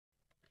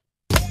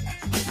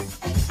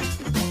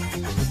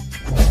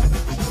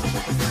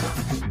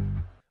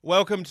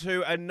Welcome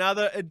to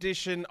another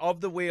edition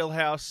of the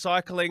Wheelhouse.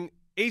 Cycling,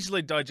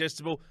 easily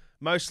digestible,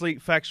 mostly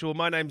factual.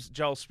 My name's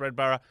Joel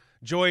Spreadborough,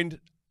 joined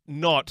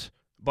not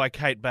by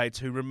Kate Bates,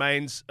 who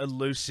remains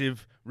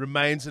elusive,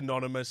 remains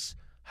anonymous.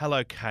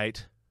 Hello,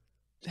 Kate.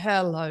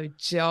 Hello,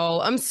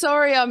 Joel. I'm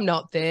sorry I'm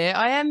not there.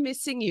 I am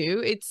missing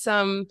you. It's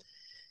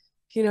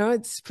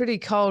pretty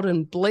cold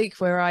and bleak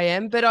where I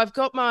am, but I'm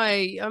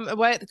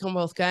away at the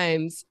Commonwealth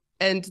Games,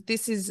 and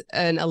this is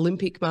an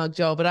Olympic mug,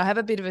 Joel, but I have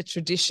a bit of a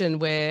tradition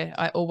where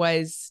I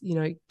always,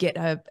 get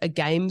a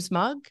Games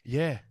mug.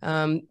 Yeah.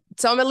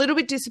 So I'm a little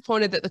bit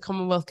disappointed that the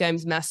Commonwealth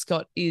Games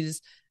mascot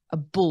is a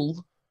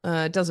bull.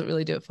 It doesn't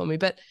really do it for me,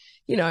 but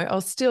I'll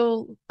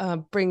still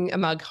bring a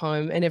mug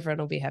home and everyone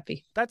will be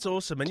happy. That's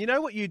awesome. And you know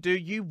what you do?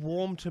 You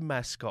warm to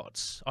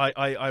mascots.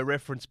 I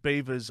reference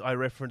beavers. I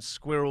reference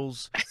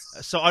squirrels.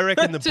 So I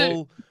reckon the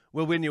bull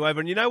will win you over.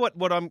 And you know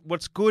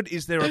what's good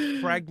is there are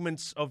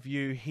fragments of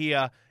you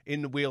here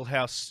in the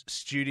Wheelhouse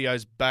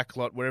Studios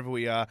backlot, wherever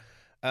we are.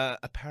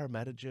 A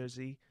Parramatta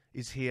jersey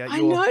is here. I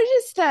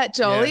noticed that,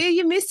 Jolie. Yeah. Are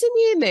you missing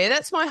me in there?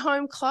 That's my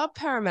home club,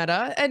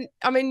 Parramatta. And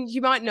I mean,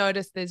 you might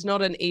notice there's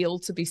not an eel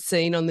to be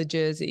seen on the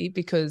jersey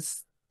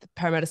because the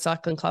Parramatta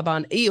Cycling Club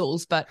aren't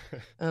eels, but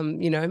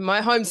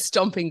my home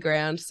stomping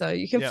ground. So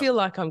you can feel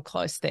like I'm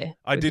close there.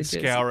 I did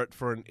scour it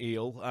for an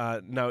eel.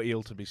 No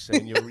eel to be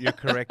seen. You're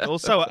correct.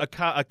 Also, a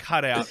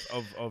cutout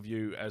of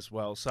you as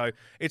well. So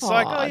it's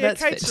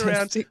Kate's fantastic.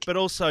 around, but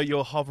also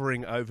you're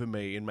hovering over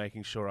me and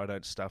making sure I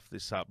don't stuff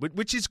this up,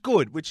 which is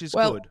good.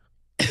 Good.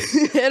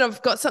 And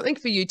I've got something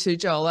for you too,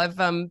 Joel. I've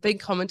been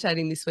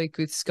commentating this week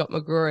with Scott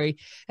McGrory,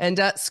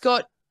 and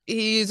Scott,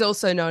 he is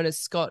also known as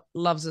Scott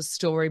Loves a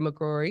Story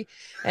McGrory.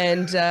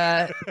 And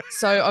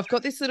so I've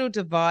got this little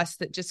device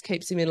that just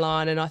keeps him in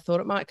line, and I thought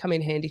it might come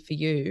in handy for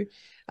you.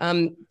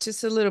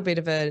 Just a little bit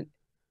of an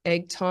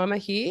egg timer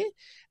here.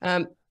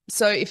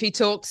 So if he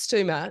talks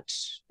too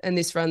much and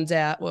this runs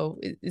out, well,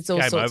 it's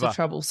all sorts of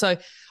trouble. So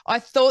I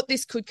thought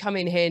this could come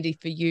in handy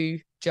for you,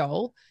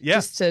 Joel,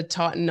 just to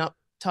tighten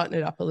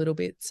it up a little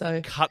bit. So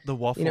cut the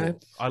waffle.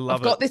 I love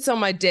it. I've got this on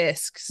my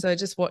desk, so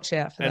just watch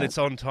out for that. And it's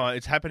on time.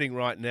 It's happening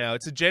right now.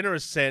 It's a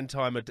generous sand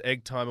timer,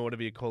 egg timer,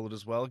 whatever you call it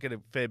as well. Get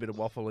a fair bit of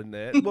waffle in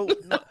there. Well,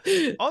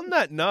 on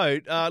that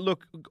note,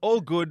 look, all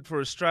good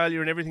for Australia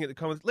and everything at the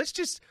Commonwealth. Let's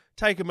just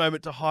take a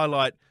moment to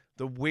highlight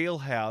the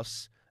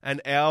Wheelhouse and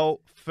our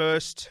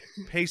first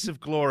piece of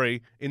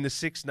glory in the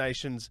Six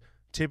Nations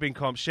tipping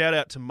comp. Shout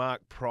out to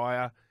Mark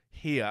Pryor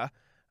here.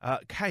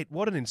 Kate,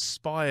 what an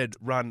inspired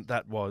run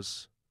that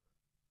was.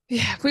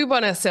 Yeah, we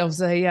won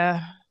ourselves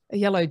a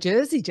yellow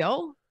jersey,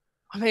 Joel.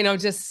 I mean,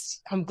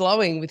 I'm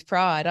glowing with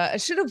pride. I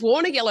should have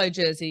worn a yellow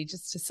jersey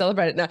just to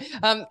celebrate it.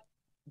 No,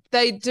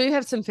 they do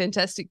have some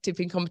fantastic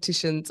tipping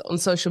competitions on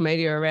social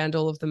media around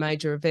all of the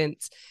major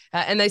events.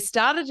 And they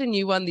started a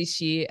new one this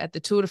year at the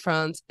Tour de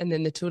France and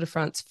then the Tour de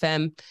France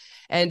Femme.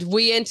 And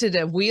we entered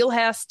a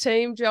Wheelhouse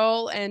team,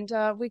 Joel, and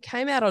we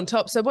came out on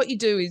top. So what you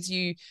do is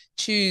you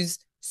choose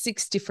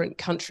 6 different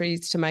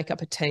countries to make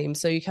up a team.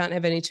 So you can't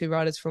have any 2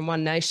 riders from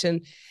one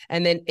nation.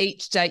 And then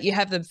each day you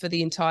have them for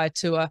the entire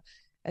tour.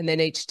 And then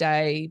each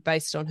day,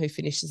 based on who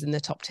finishes in the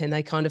top 10,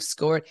 they kind of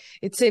score it.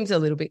 It seems a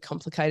little bit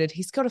complicated.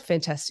 He's got a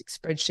fantastic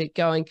spreadsheet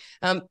going.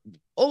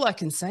 All I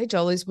can say,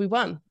 Joel, is we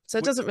won. So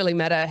it doesn't really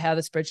matter how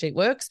the spreadsheet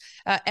works.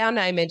 Our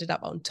name ended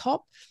up on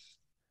top.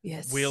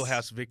 Yes.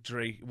 Wheelhouse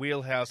victory.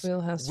 Wheelhouse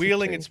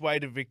wheeling victory. Its way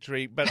to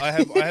victory. But I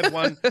have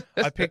one.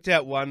 I picked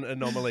out one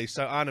anomaly.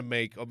 So Anna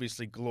Meek,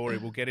 obviously glory.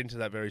 We'll get into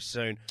that very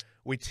soon.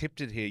 We tipped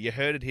it here. You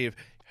heard it here.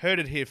 Heard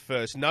it here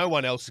first. No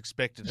one else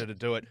expected her to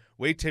do it.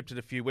 We tipped it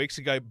a few weeks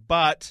ago.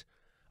 But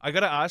I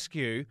got to ask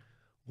you,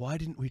 why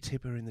didn't we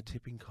tip her in the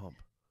tipping comp?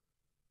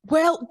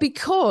 Well,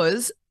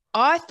 because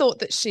I thought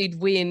that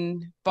she'd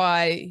win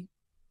by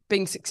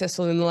being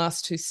successful in the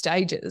last 2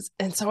 stages.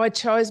 And so I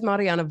chose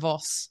Marianne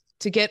Vos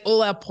to get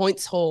all our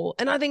points haul.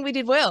 And I think we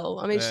did well.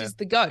 I mean, she's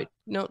the GOAT,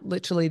 not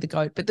literally the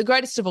GOAT, but the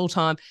greatest of all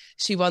time.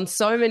 She won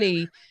so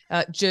many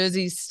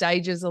jerseys,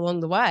 stages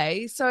along the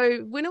way. So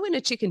winner,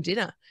 chicken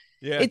dinner.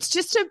 Yeah. It's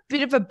just a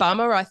bit of a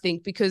bummer, I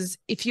think, because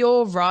if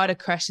your rider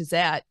crashes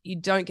out, you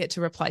don't get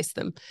to replace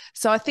them.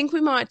 So I think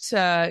we might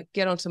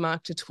get onto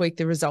Mark to tweak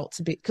the results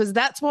a bit, because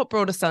that's what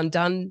brought us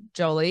undone,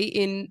 Jolie,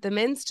 in the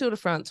men's Tour de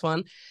France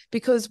one,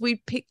 because we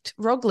picked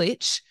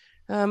Roglic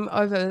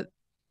over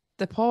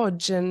the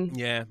Podge, and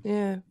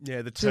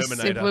the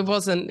Terminator.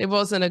 It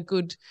wasn't a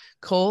good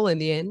call in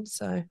the end.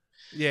 So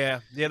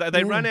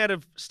they run out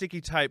of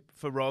sticky tape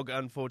for Rog,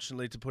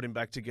 unfortunately, to put him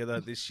back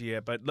together this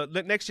year. But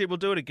next year we'll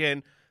do it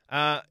again.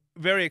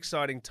 Very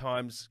exciting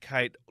times,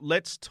 Kate.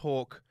 Let's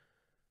talk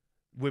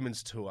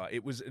women's tour.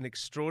 It was an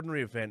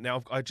extraordinary event.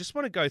 Now I just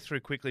want to go through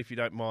quickly, if you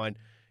don't mind.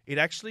 It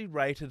actually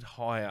rated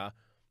higher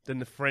than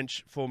the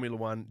French Formula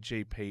One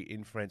GP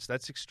in France.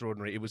 That's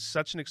extraordinary. It was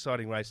such an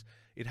exciting race.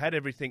 It had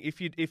everything. If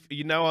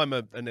you know I'm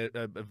a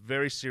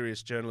very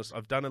serious journalist,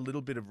 I've done a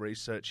little bit of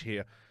research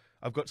here.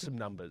 I've got some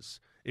numbers,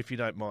 if you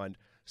don't mind.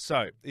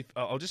 So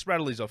I'll just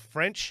rattle these off.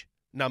 French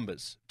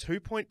numbers: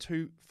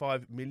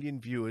 2.25 million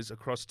viewers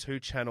across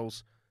 2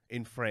 channels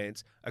in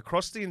France.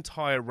 Across the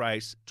entire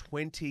race,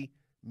 20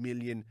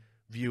 million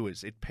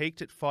viewers. It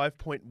peaked at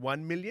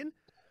 5.1 million.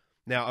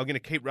 Now, I'm going to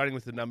keep running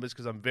with the numbers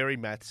because I'm very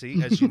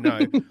mathsy, as you know.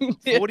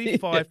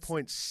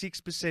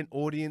 45.6%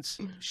 audience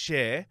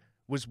share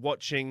was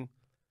watching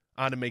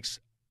Annemiek's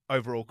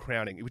overall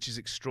crowning, which is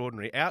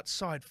extraordinary.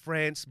 Outside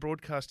France,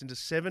 broadcast into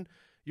 7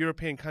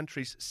 European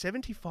countries,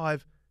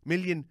 75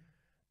 million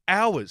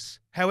hours.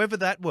 However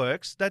that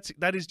works,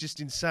 that is just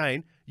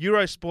insane.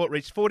 Eurosport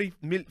reached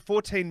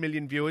 14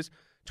 million viewers,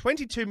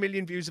 22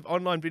 million views of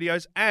online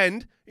videos,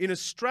 and in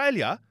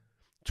Australia,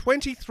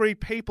 23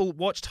 people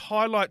watched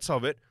highlights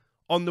of it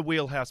on the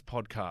Wheelhouse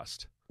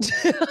podcast.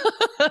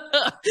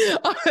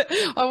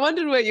 I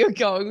wondered where you were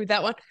going with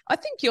that one. I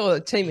think you're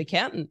a team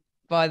accountant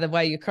by the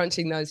way you're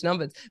crunching those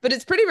numbers. But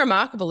it's pretty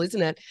remarkable,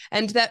 isn't it?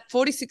 And that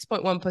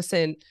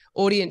 46.1%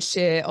 audience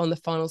share on the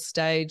final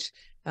stage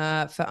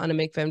for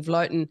Annemiek van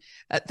Vleuten,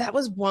 that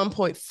was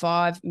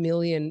 1.5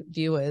 million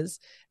viewers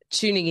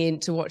tuning in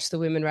to watch the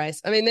women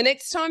race. I mean, the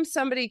next time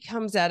somebody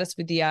comes at us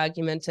with the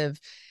argument of,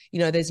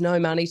 there's no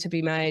money to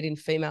be made in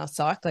female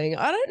cycling,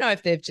 I don't know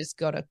if they've just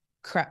got a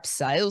crap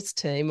sales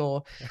team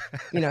or,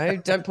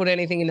 don't put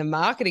anything in the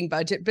marketing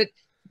budget, but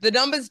the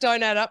numbers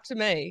don't add up to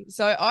me.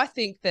 So I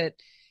think that,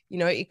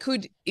 it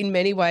could in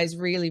many ways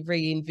really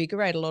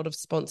reinvigorate a lot of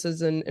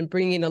sponsors and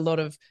bring in a lot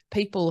of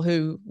people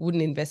who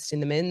wouldn't invest in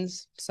the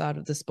men's side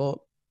of the sport.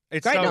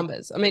 It's great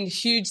numbers. I mean,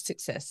 huge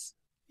success.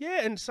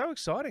 Yeah, and so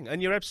exciting.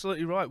 And you're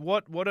absolutely right.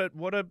 What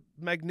a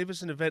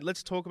magnificent event.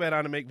 Let's talk about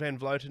Annemiek van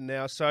Vleuten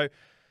now. So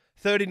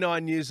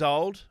 39 years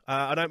old.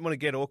 I don't want to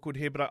get awkward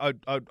here, but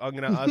I'm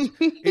going to ask,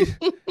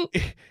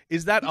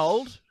 is that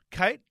old,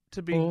 Kate?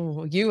 To be...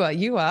 Oh,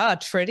 you are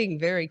treading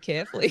very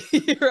carefully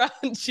here,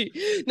 aren't you?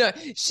 No,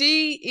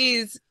 she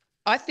is,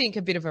 I think,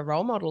 a bit of a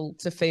role model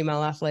to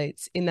female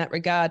athletes in that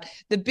regard.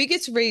 The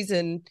biggest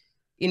reason,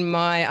 in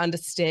my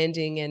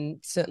understanding, and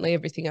certainly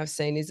everything I've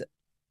seen, is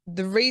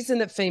the reason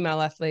that female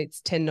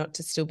athletes tend not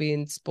to still be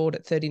in sport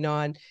at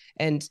 39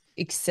 and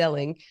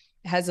excelling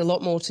has a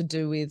lot more to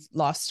do with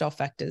lifestyle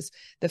factors.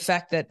 The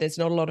fact that there's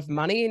not a lot of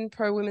money in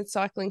pro women's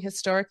cycling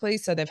historically,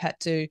 so they've had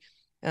to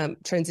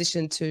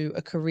transition to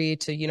a career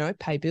to,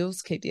 pay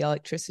bills, keep the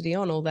electricity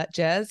on, all that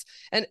jazz.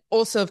 And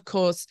also, of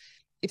course,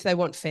 if they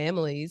want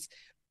families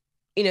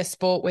in a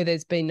sport where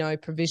there's been no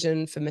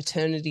provision for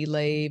maternity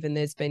leave and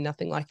there's been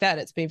nothing like that,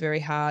 it's been very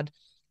hard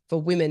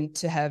for women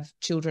to have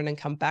children and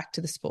come back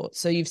to the sport.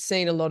 So you've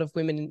seen a lot of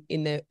women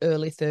in their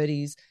early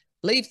 30s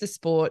leave the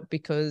sport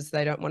because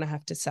they don't want to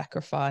have to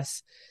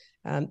sacrifice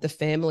the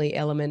family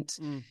element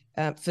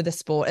for the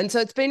sport. And so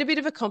it's been a bit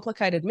of a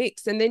complicated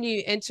mix. And then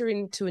you enter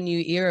into a new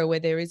era where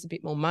there is a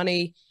bit more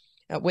money,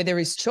 where there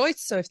is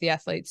choice. So if the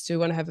athletes do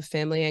want to have a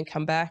family and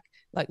come back,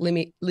 like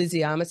Lizzie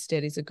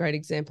Armitstead is a great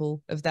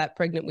example of that,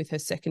 pregnant with her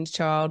second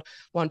child,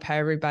 won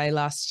Paris-Roubaix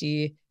last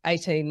year,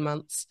 18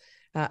 months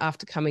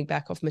after coming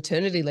back off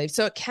maternity leave.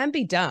 So it can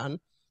be done.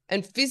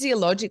 And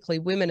physiologically,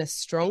 women are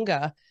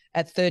stronger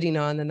at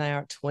 39 than they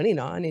are at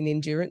 29 in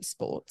endurance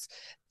sports.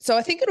 So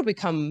I think it'll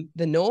become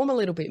the norm a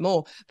little bit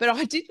more. But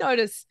I did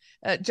notice,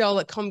 Joel,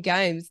 at Com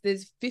Games,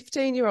 there's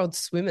 15-year-old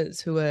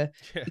swimmers who are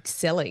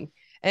excelling.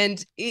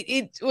 And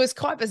it was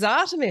quite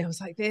bizarre to me. I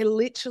was like, they're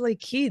literally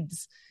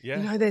kids.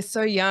 Yeah. They're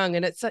so young,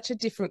 and it's such a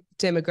different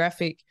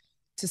demographic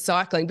to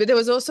cycling. But there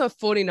was also a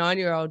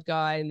 49-year-old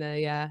guy in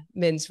the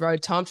men's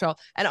road time trial.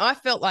 And I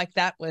felt like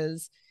that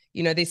was,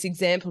 this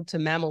example to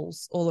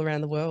mammals all around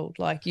the world.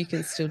 Like, you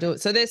can still do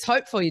it. So there's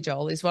hope for you,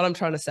 Joel, is what I'm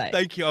trying to say.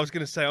 Thank you. I was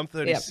going to say I'm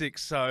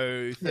 36,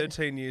 so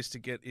 13 years to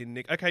get in,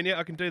 Nick. Okay, yeah,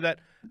 I can do that.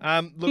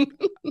 Look,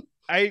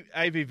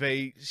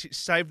 AVV, she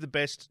saved the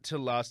best till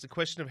last. The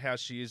question of how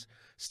she is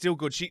still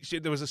good.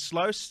 There was a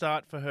slow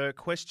start for her,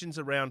 questions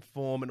around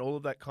form and all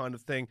of that kind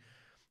of thing.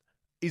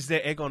 Is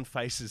there egg on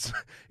faces?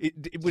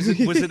 Was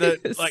it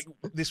a like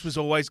this was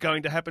always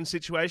going to happen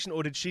situation,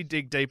 or did she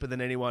dig deeper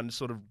than anyone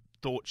sort of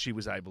thought she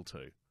was able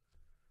to?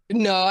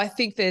 No, I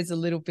think there's a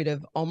little bit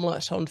of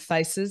omelette on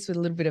faces with a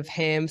little bit of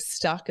ham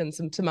stuck and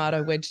some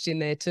tomato wedged in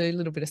there too, a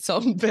little bit of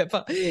salt and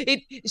pepper.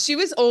 She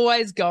was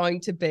always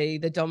going to be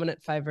the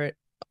dominant favourite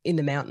in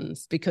the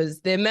mountains because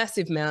they're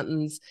massive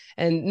mountains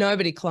and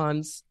nobody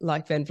climbs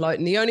like Van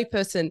Vleuten. The only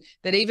person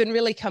that even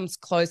really comes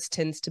close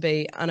tends to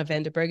be Anna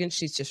van der Breggen.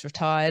 She's just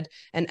retired,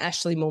 and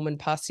Ashley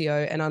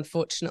Moorman-Passio. And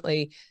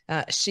unfortunately,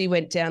 she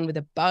went down with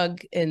a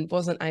bug and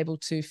wasn't able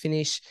to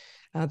finish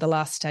the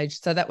last stage.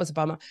 So that was a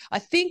bummer. I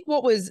think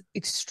what was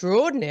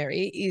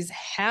extraordinary is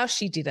how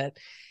she did it.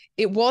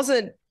 It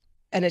wasn't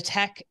an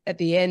attack at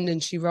the end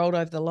and she rolled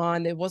over the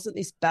line. There wasn't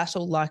this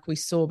battle like we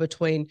saw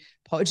between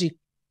Poggi,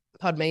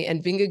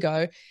 and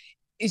Vingegaard.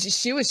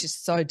 She was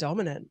just so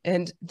dominant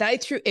and they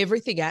threw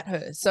everything at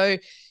her. So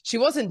she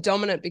wasn't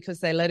dominant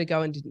because they let her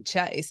go and didn't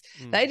chase.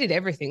 They did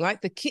everything.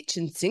 Like the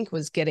kitchen sink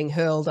was getting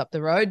hurled up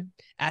the road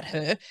at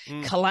her.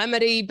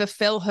 Calamity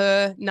befell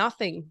her.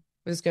 Nothing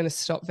was going to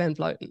stop Van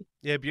Vleuten.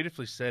 Yeah,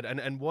 beautifully said.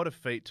 And what a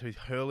feat to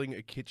hurling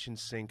a kitchen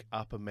sink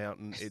up a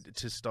mountain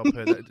to stop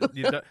her.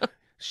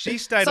 She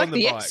stayed It's like on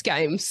the bike. X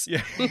Games.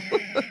 Yeah,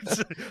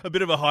 it's a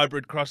bit of a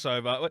hybrid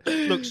crossover.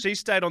 Look, she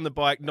stayed on the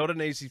bike, not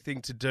an easy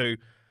thing to do.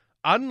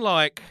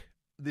 Unlike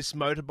this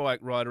motorbike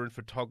rider and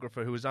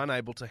photographer who was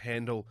unable to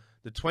handle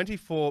the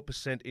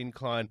 24%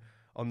 incline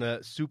on the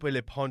Super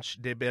Le Ponche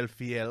de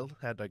Bellefiel.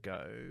 How'd I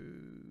go?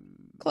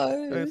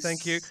 Close.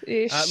 Thank you.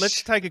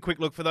 Let's take a quick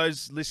look for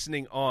those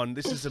listening on.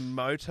 This is a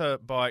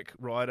motorbike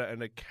rider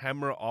and a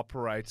camera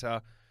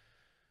operator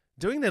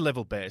doing their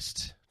level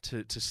best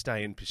to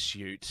stay in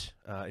pursuit.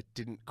 It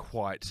didn't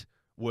quite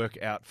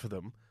work out for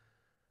them.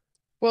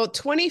 Well,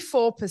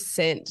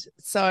 24%.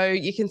 So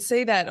you can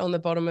see that on the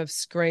bottom of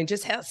screen,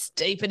 just how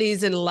steep it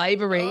is and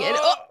labouring.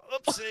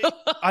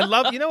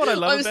 Oopsie. You know what I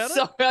love about it? I'm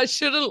sorry, I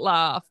shouldn't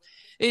laugh.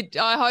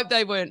 I hope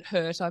they weren't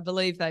hurt. I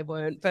believe they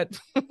weren't, but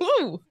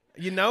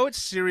you know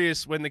it's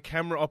serious when the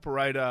camera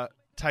operator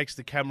takes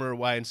the camera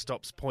away and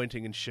stops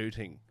pointing and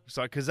shooting.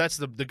 So, because that's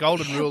the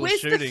golden rule of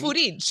shooting. Where's the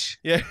footage?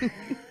 Yeah.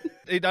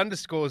 It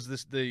underscores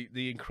the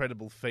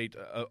incredible feat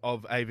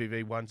of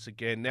AVV once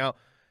again. Now,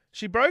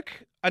 she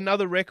broke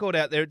another record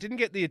out there. It didn't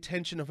get the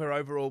attention of her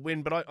overall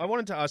win, but I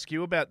wanted to ask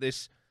you about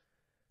this.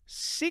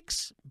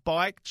 6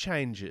 bike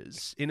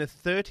changes in a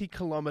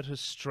 30-kilometre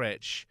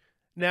stretch.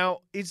 Now,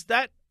 is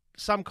that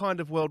some kind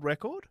of world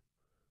record?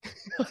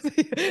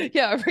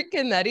 Yeah, I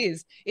reckon that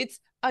is. It's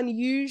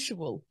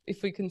unusual,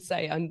 if we can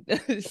say,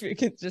 if we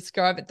can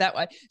describe it that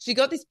way. She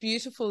got this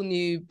beautiful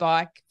new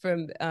bike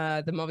from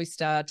the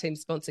Movistar team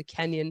sponsor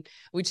Canyon,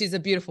 which is a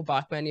beautiful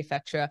bike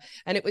manufacturer,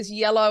 and it was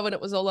yellow and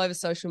it was all over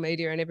social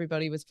media and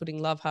everybody was putting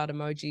love heart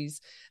emojis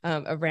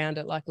around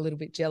it, like a little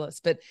bit jealous.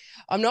 But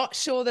I'm not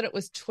sure that it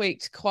was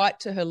tweaked quite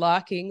to her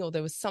liking, or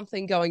there was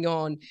something going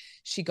on.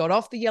 She got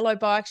off the yellow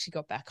bike, she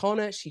got back on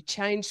it, she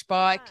changed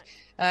bike.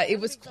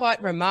 It was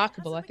quite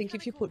remarkable. I think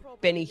if you put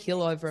Benny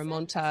Hill over a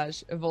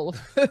montage of all of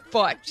her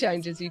bike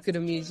changes, you could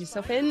amuse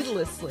yourself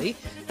endlessly.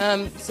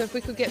 So if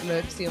we could get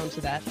Merksy onto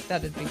that,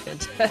 that'd be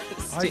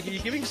fantastic.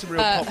 You're giving some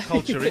real pop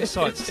culture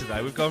insights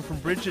today. We've gone from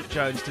Bridget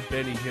Jones to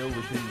Benny Hill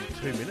within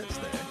 2 minutes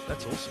there.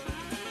 That's awesome.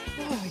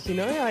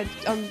 Oh,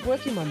 I'm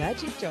working my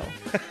magic, Joel.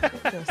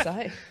 What can I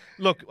say?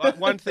 Look,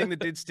 one thing that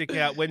did stick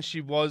out when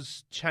she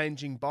was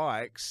changing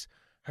bikes,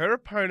 her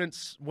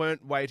opponents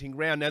weren't waiting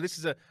round. Now, this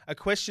is a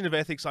question of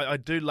ethics. I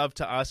do love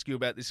to ask you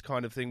about this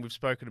kind of thing. We've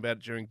spoken about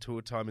it during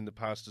tour time in the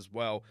past as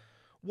well.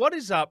 What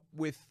is up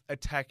with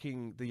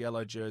attacking the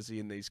yellow jersey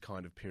in these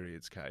kind of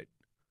periods, Kate?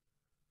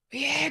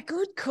 Yeah,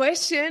 good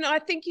question. I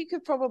think you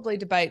could probably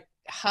debate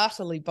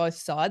heartily both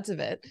sides of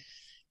it.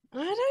 I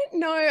don't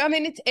know. I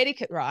mean, it's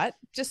etiquette, right?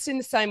 Just in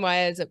the same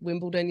way as at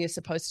Wimbledon, you're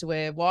supposed to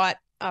wear white.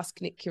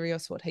 Ask Nick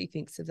Kyrgios what he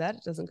thinks of that.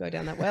 It doesn't go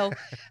down that well.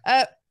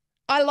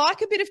 I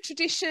like a bit of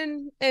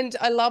tradition, and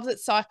I love that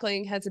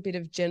cycling has a bit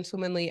of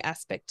gentlemanly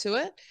aspect to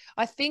it.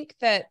 I think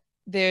that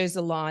there's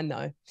a line,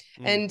 though.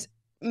 And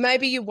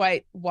maybe you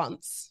wait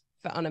once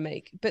for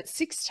Annemiek, but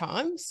 6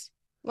 times?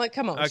 Like,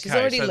 come on. Okay, she's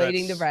already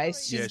leading the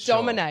race. She's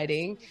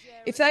dominating.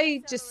 If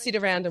they just sit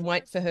around and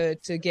wait for her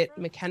to get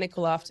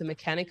mechanical after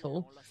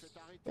mechanical,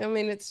 I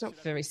mean, it's not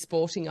very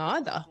sporting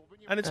either.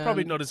 And it's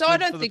probably not as so good I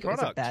don't for think the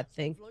product. It was a bad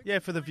thing. Yeah,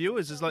 for the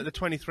viewers, there's like the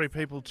 23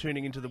 people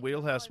tuning into the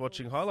Wheelhouse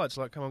watching highlights.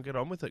 Like, come on, get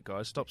on with it,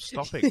 guys. Stop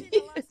stopping.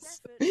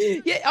 Yes.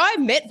 Yeah, I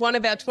met one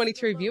of our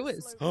 23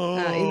 viewers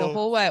in the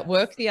hallway at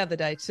work the other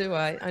day too.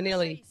 I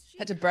nearly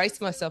had to brace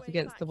myself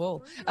against the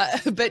wall.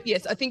 But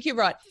yes, I think you're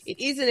right. It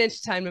is an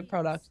entertainment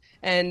product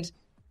and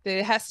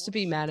there has to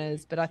be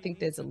manners, but I think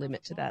there's a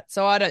limit to that.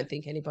 So I don't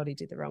think anybody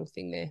did the wrong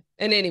thing there.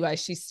 And anyway,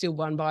 she still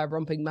won by a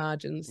romping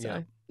margin,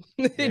 so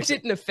it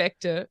didn't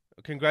affect her.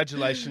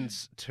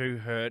 Congratulations to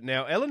her.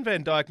 Now, Ellen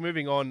van Dijk,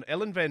 moving on.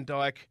 Ellen van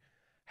Dijk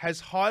has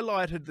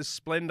highlighted the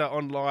splendour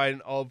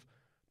online of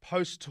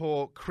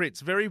post-tour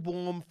crits. Very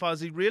warm,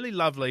 fuzzy, really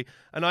lovely.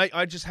 And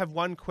I just have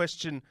one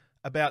question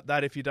about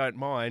that, if you don't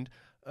mind.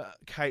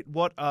 Kate,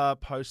 what are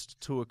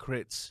post-tour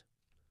crits?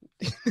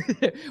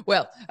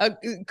 Well,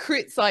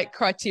 crits like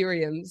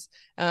criteriums.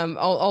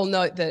 I'll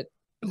note that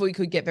we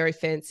could get very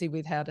fancy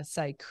with how to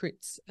say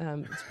crits.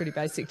 It's pretty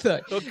basic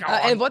though.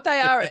 And what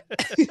they are,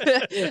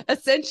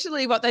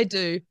 essentially what they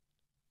do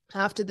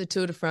after the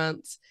Tour de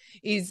France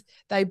is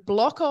they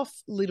block off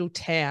little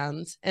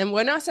towns. And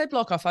when I say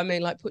block off, I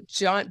mean like put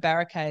giant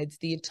barricades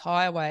the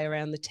entire way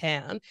around the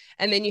town.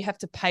 And then you have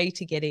to pay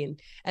to get in.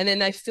 And then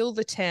they fill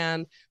the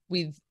town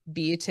with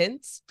beer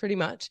tents pretty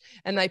much.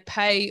 And they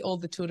pay all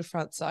the Tour de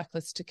France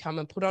cyclists to come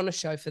and put on a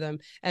show for them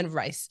and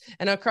race.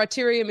 And our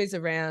criterium is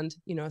around,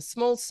 a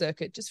small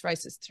circuit, just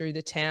races through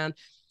the town.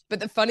 But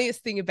the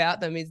funniest thing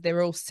about them is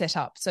they're all set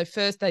up. So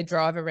first they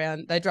drive them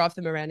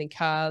around in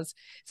cars.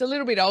 It's a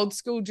little bit old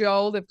school,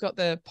 Joel. They've got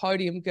the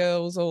podium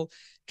girls all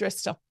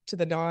dressed up to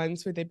the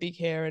nines with their big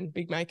hair and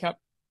big makeup.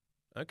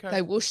 Okay.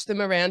 They whoosh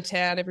them around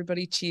town.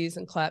 Everybody cheers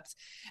and claps.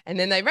 And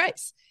then they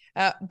race.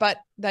 But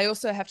they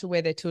also have to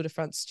wear their Tour de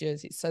France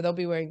jerseys. So they'll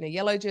be wearing their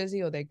yellow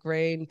jersey or their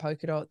green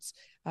polka dots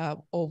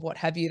or what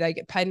have you. They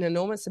get paid an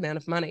enormous amount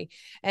of money.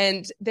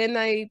 And then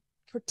they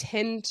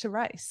pretend to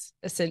race,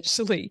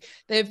 essentially.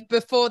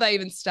 Before they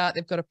even start,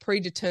 they've got a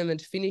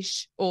predetermined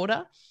finish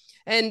order.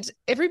 And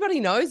everybody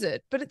knows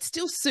it, but it's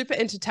still super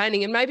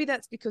entertaining. And maybe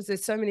that's because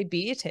there's so many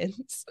beer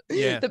tents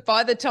that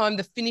by the time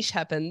the finish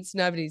happens,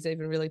 nobody's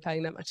even really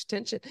paying that much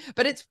attention.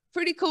 But it's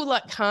pretty cool,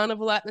 like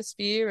carnival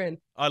atmosphere, and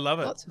I love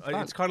it. Lots of fun.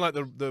 It's kind of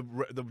like the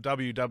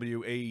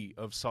WWE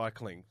of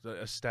cycling,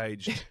 a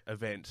staged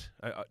event.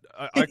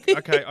 I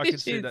can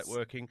see that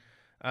working.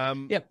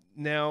 Yep.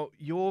 Now,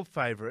 your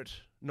favourite,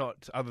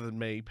 not other than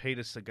me,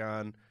 Peter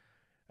Sagan,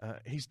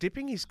 he's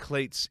dipping his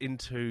cleats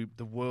into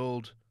the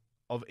world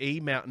of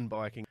e-mountain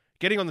biking.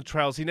 Getting on the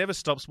trails, he never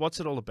stops. What's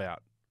it all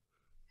about?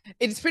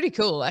 It's pretty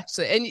cool,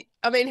 actually. And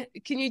I mean,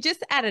 can you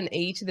just add an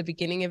E to the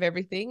beginning of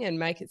everything and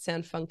make it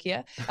sound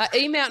funkier?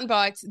 E-mountain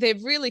bikes, they're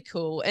really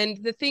cool.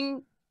 And the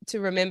thing to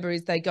remember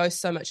is they go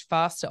so much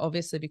faster,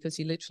 obviously, because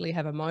you literally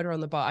have a motor on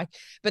the bike,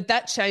 but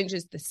that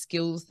changes the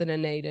skills that are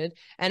needed.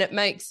 And it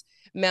makes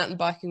mountain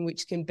biking,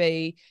 which can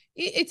be,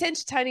 it's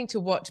entertaining to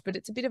watch, but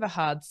it's a bit of a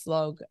hard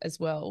slog as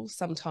well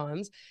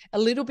sometimes, a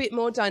little bit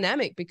more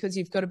dynamic because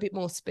you've got a bit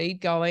more speed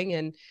going,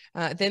 and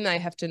then they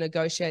have to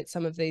negotiate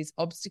some of these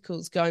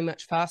obstacles going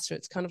much faster.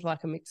 It's kind of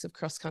like a mix of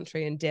cross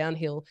country and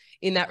downhill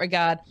in that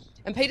regard.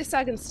 And Peter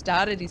Sagan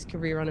started his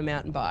career on a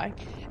mountain bike.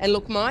 And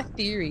look, my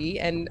theory,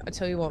 and I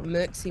tell you what,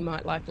 Merksy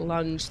might like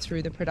lunge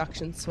through the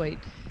production suite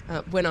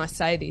when I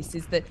say this,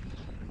 is that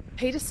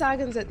Peter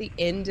Sagan's at the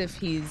end of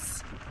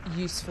his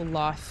useful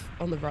life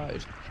on the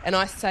road. And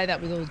I say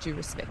that with all due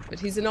respect, but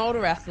he's an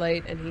older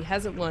athlete and he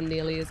hasn't won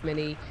nearly as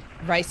many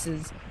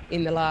races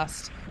in the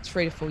last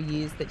 3 to 4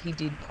 years that he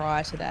did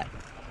prior to that.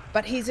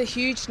 But he's a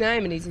huge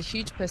name and he's a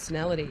huge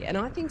personality. And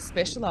I think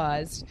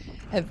Specialized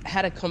have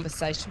had a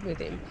conversation with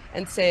him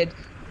and said,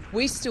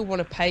 we still want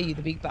to pay you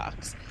the big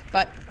bucks,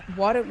 but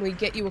why don't we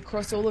get you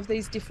across all of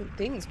these different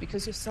things?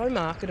 Because you're so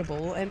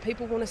marketable and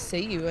people want to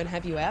see you and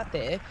have you out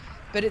there.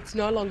 But it's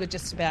no longer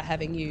just about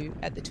having you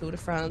at the Tour de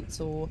France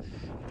or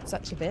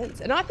such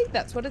events. And I think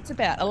that's what it's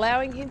about,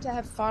 allowing him to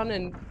have fun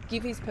and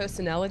give his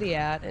personality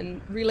out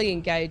and really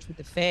engage with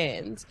the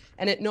fans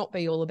and it not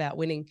be all about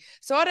winning.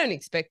 So I don't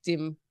expect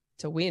him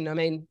to win. I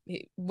mean,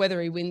 whether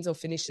he wins or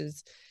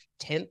finishes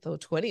 10th or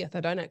 20th,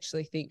 I don't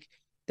actually think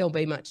there'll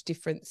be much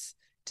difference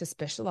to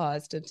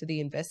Specialized and to the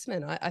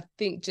investment. I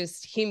think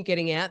just him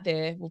getting out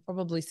there will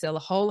probably sell a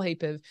whole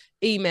heap of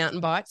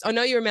e-mountain bikes. I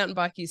know you're a mountain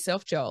biker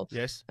yourself, Joel.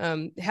 Yes.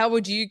 How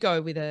would you go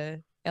with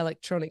a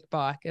electronic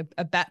bike,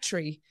 a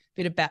battery,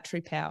 bit of battery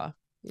power?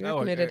 You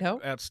reckon it'd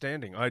help?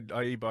 Outstanding.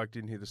 I e-biked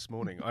in here this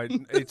morning.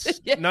 It's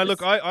Yes. No,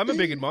 look, I'm a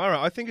big admirer.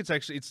 I think it's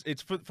actually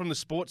it's from the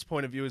sports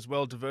point of view as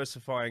well,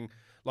 diversifying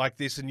like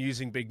this and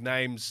using big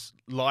names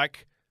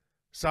like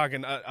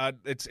Sagan,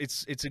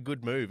 it's a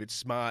good move. It's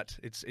smart.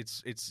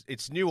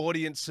 It's new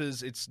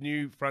audiences. It's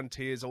new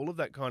frontiers. All of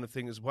that kind of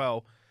thing as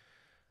well.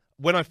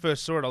 When I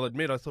first saw it, I'll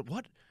admit, I thought,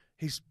 what?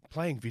 He's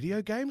playing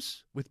video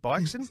games with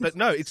bikes in? But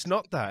no, it's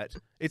not that.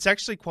 It's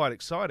actually quite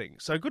exciting.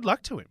 So good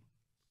luck to him.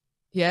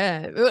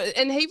 Yeah,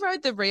 and he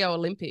rode the Rio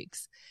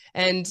Olympics,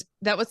 and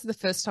that was the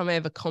first time I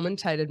ever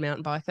commentated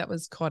mountain bike. That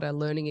was quite a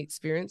learning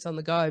experience on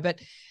the go. But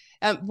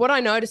what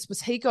I noticed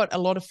was he got a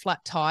lot of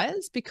flat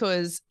tires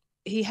because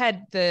he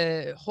had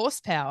the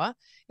horsepower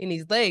in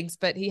his legs,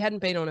 but he hadn't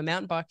been on a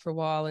mountain bike for a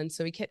while. And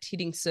so he kept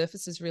hitting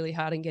surfaces really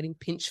hard and getting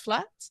pinch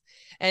flats.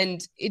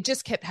 And it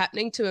just kept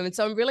happening to him. And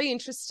so I'm really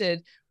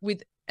interested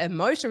with a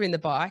motor in the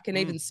bike and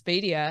even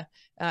speedier,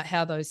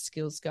 how those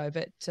skills go.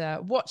 But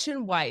watch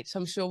and wait.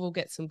 I'm sure we'll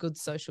get some good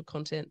social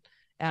content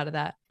out of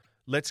that.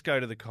 Let's go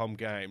to the Com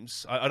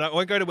Games. I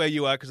won't go to where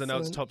you are because I know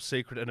it's top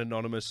secret and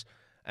anonymous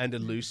and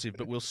elusive,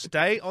 but we'll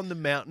stay on the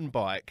mountain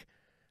bike.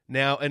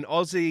 Now, an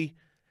Aussie...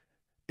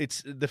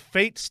 It's the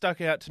feet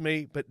stuck out to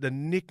me, but the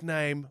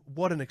nickname,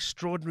 what an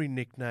extraordinary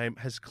nickname,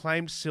 has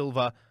claimed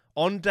silver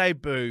on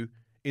debut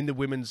in the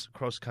women's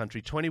cross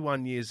country.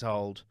 21 years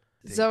old.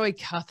 Zoe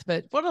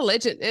Cuthbert, what a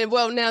legend.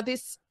 Well, now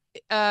this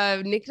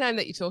nickname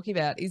that you're talking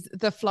about is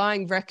the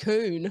Flying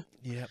Raccoon.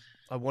 Yeah,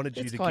 I wanted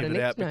you to give it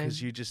out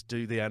because you just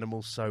do the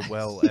animals so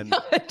well. And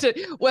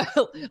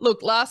well,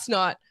 look, last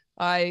night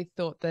I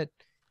thought that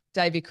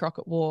Davy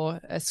Crockett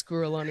wore a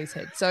squirrel on his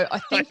head. So I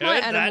think my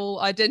animal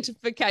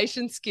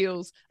identification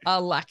skills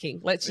are lacking.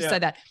 Let's just say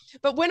that.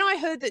 But when I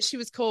heard that she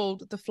was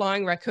called the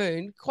Flying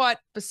Raccoon, quite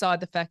beside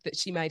the fact that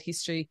she made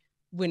history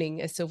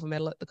winning a silver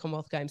medal at the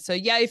Commonwealth Games. So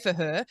yay for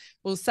her.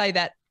 We'll say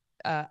that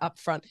up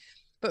front.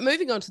 But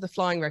moving on to the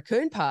Flying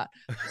Raccoon part,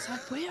 it's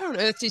like, where on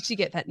earth did she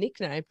get that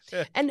nickname?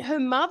 Yeah. And her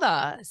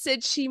mother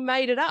said she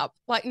made it up.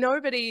 Like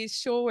nobody is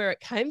sure where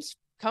it comes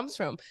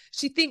from.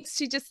 She thinks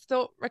she just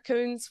thought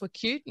raccoons were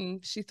cute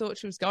and she thought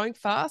she was going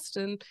fast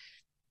and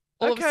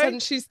all of a sudden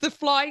she's the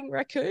Flying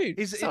Raccoon.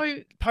 Is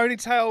it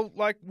ponytail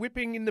like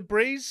whipping in the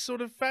breeze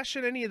sort of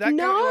fashion? Any of that?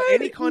 No,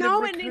 any kind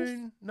of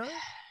raccoon?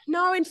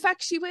 No, in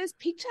fact, she wears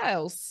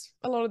pigtails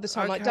a lot of the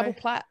time, like double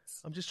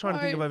plaits. I'm just trying to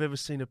think if I've ever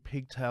seen a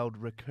pigtailed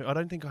raccoon. I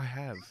don't think I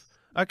have.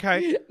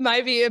 Okay.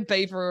 Maybe a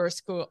beaver or a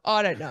squirrel.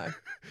 I don't know.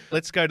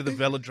 Let's go to the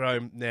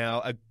velodrome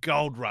now. A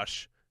gold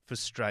rush for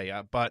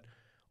Australia, but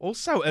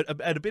also at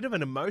a bit of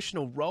an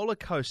emotional roller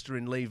coaster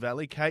in Lee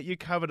Valley. Kate, you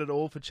covered it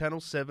all for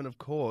Channel 7, of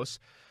course.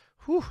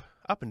 Whew,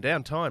 up and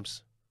down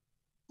times.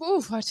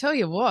 Oof, I tell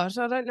you what,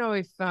 I don't know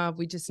if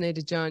we just need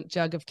a giant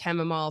jug of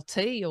chamomile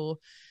tea or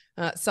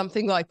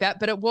something like that,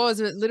 but it was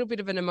a little bit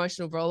of an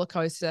emotional roller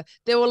coaster.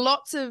 There were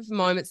lots of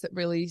moments that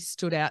really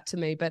stood out to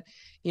me, but,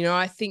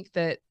 I think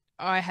that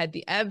I had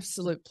the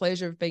absolute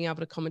pleasure of being able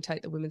to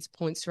commentate the women's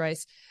points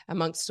race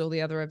amongst all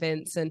the other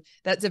events. And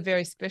that's a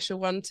very special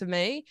one to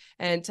me.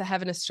 And to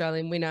have an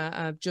Australian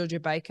winner,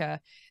 Georgia Baker,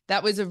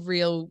 that was a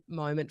real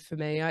moment for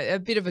me, a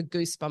bit of a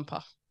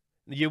goosebumper.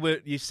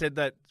 You said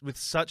that with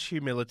such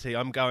humility.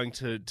 I'm going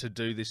to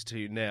do this to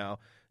you now.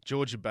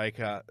 Georgia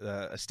Baker,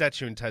 a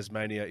statue in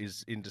Tasmania,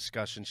 is in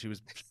discussion. She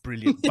was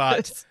brilliant, Yes.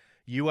 but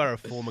you are a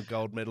former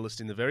gold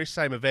medalist in the very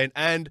same event,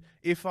 and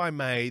if I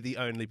may, the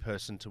only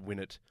person to win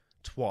it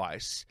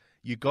twice.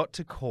 You got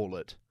to call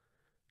it.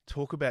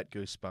 Talk about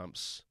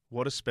goosebumps.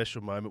 What a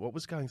special moment. What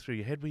was going through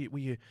your head?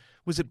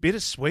 Was it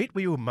bittersweet?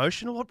 Were you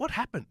emotional? What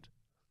happened?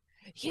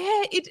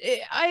 Yeah,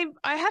 I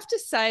have to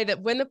say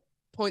that when the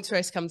points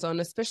race comes on,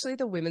 especially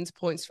the women's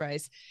points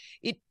race,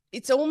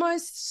 it's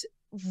almost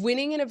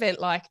winning an event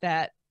like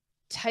that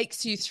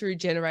takes you through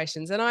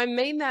generations. And I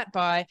mean that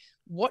by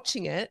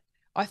watching it.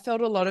 I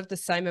felt a lot of the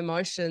same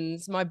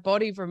emotions. My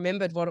body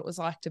remembered what it was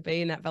like to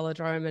be in that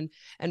velodrome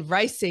and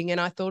racing.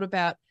 And I thought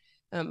about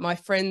my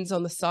friends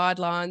on the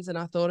sidelines, and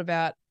I thought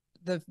about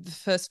the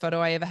first photo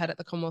I ever had at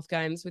the Commonwealth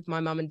Games with my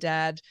mum and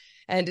dad.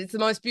 And it's the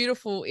most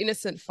beautiful,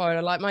 innocent photo.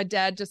 Like, my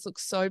dad just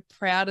looks so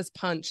proud as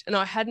punch. And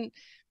I hadn't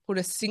put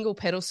a single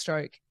pedal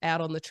stroke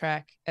out on the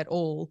track at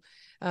all.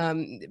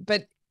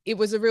 But it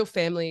was a real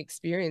family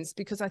experience,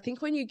 because I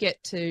think when you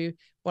get to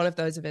one of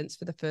those events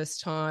for the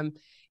first time,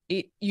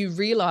 you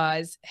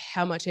realize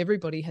how much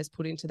everybody has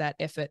put into that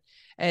effort.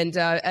 And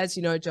as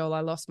you know, Joel,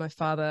 I lost my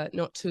father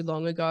not too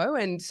long ago.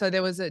 And so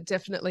there was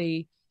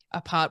definitely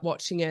a part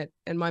watching it.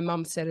 And my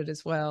mum said it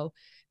as well,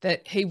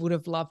 that he would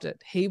have loved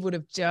it. He would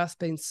have just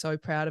been so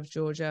proud of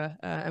Georgia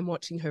and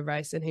watching her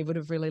race. And he would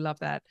have really loved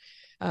that.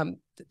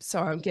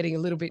 Sorry, I'm getting a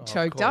little bit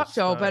choked up,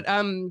 Joel, but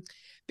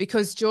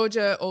because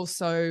Georgia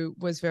also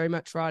was very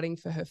much riding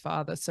for her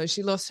father. So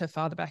she lost her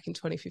father back in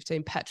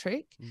 2015,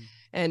 Patrick,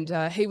 and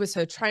he was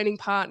her training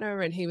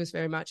partner, and he was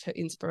very much her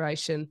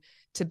inspiration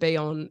to be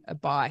on a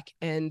bike.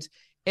 And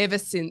ever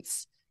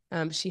since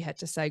she had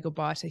to say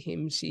goodbye to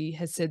him, she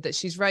has said that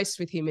she's raced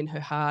with him in her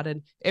heart,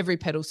 and every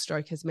pedal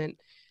stroke has meant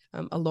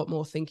a lot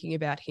more thinking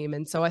about him.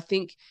 And so I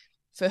think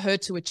for her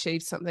to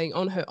achieve something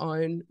on her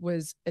own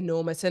was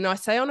enormous. And I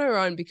say on her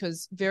own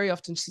because very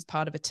often she's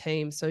part of a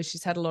team. So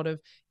she's had a lot of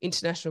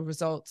international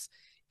results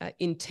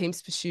in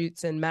teams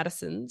pursuits and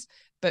Madison's,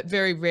 but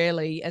very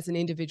rarely as an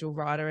individual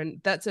rider.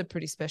 And that's a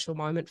pretty special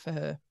moment for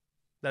her.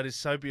 That is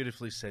so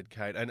beautifully said,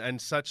 Kate. And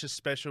such a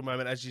special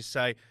moment, as you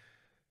say,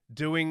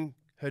 doing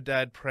her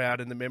dad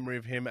proud in the memory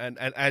of him, and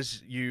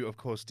as you, of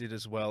course, did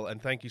as well.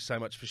 And thank you so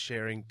much for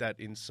sharing that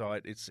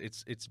insight.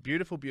 It's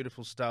beautiful,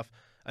 beautiful stuff.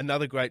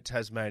 Another great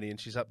Tasmanian.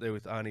 She's up there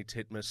with Arnie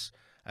Titmus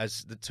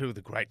as the two of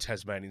the great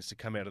Tasmanians to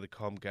come out of the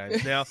Com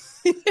Games. Now,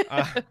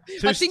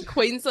 I think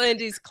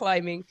Queensland is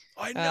claiming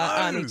I know.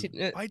 Arnie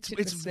Titmus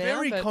It's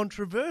very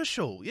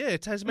controversial. Yeah,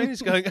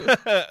 Tasmania's going,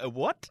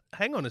 what?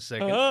 Hang on a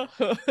second.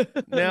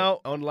 Now,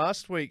 on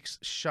last week's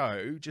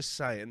show, just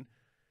saying,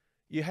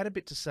 you had a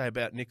bit to say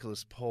about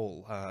Nicholas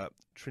Paul,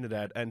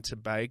 Trinidad and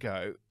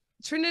Tobago.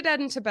 Trinidad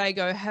and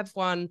Tobago have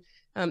won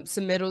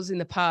some medals in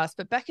the past,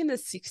 but back in the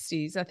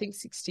 60s, I think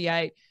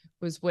 68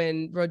 was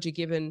when Roger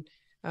Gibbon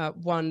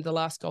won the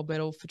last gold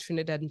medal for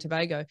Trinidad and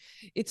Tobago.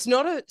 It's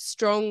not a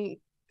strong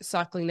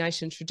cycling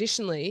nation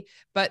traditionally,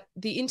 but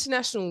the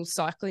International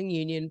Cycling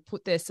Union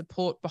put their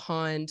support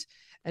behind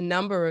a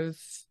number of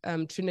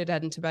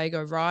Trinidad and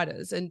Tobago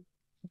riders and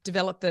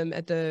developed them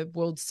at the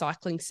World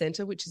Cycling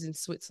Centre, which is in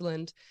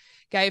Switzerland,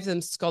 gave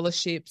them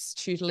scholarships,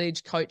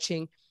 tutelage,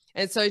 coaching.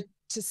 And so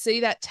to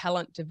see that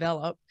talent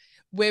develop,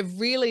 where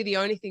really the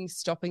only thing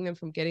stopping them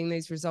from getting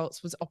these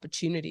results was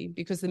opportunity,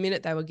 because the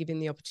minute they were given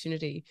the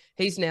opportunity,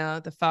 he's now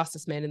the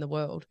fastest man in the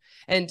world.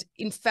 And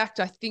in fact,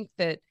 I think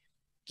that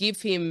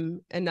give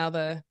him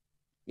another,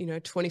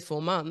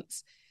 24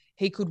 months,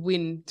 he could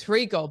win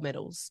 3 gold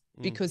medals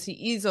because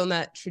he is on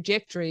that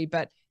trajectory,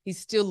 but he's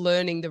still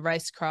learning the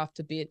racecraft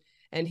a bit.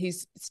 And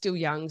he's still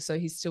young, so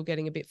he's still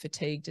getting a bit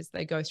fatigued as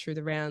they go through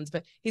the rounds.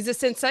 But he's a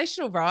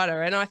sensational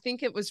rider, and I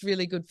think it was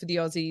really good for the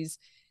Aussies,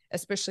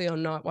 especially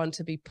on night one,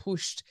 to be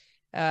pushed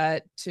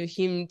to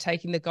him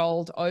taking the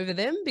gold over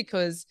them,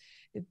 because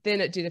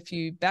then it did a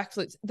few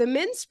backflips. The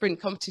men's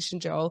sprint competition,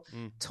 Joel,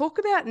 talk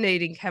about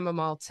needing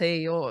chamomile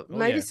tea or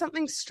maybe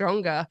something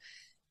stronger.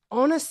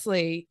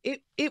 Honestly,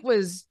 it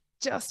was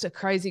just a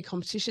crazy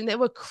competition. There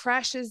were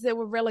crashes, there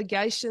were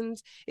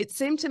relegations. It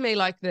seemed to me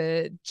like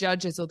the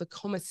judges or the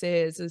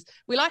commissaires, as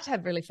we like to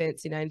have really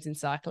fancy names in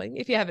cycling,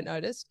 if you haven't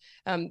noticed.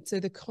 So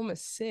the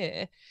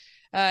commissaire,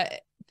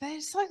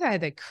 it's like they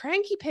had their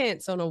cranky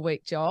pants on all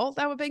week, Joel.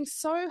 They were being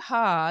so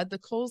hard, the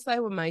calls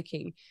they were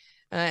making.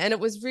 And it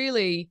was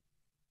really,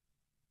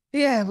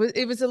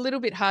 it was a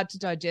little bit hard to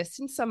digest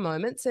in some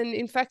moments. And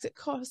in fact, it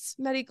cost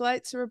Matty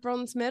Glaetzer a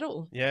bronze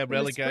medal. Yeah,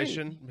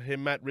 relegation.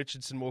 Him, Matt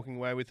Richardson walking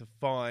away with a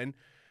fine.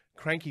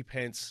 cranky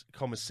pants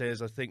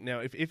commissaires, I think.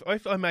 Now,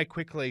 if I may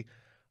quickly,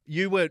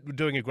 you were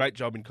doing a great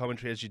job in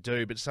commentary, as you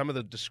do, but some of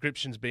the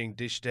descriptions being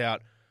dished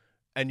out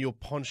and your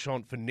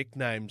penchant for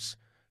nicknames,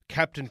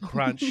 Captain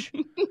Crunch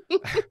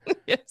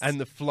Yes. and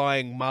the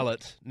Flying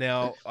Mullet.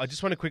 Now, I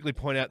just want to quickly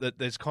point out that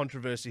there's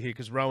controversy here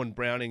because Rowan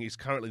Browning is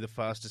currently the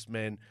fastest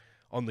man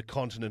on the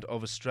continent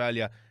of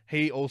Australia.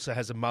 He also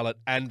has a mullet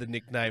and the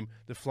nickname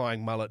the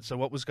Flying Mullet. So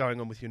what was going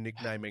on with your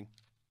nicknaming?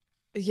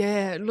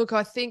 Yeah, look,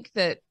 I think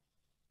that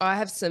I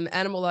have some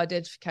animal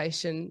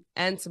identification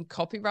and some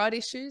copyright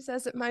issues,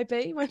 as it may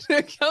be, when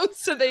it comes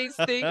to these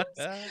things.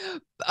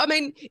 I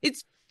mean,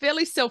 it's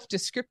fairly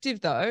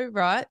self-descriptive though,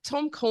 right?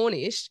 Tom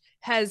Cornish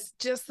has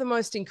just the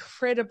most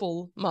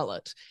incredible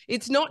mullet.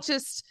 It's not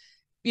just,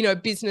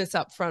 business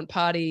up front,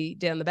 party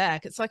down the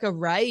back. It's like a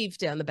rave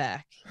down the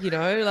back,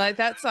 like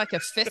that's like a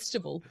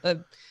festival,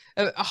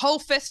 a whole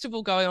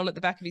festival going on at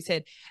the back of his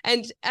head.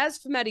 And as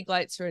for Matty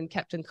Glaetzer and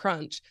Captain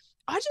Crunch,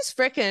 I just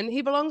reckon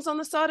he belongs on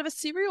the side of a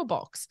cereal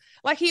box.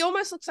 Like, he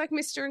almost looks like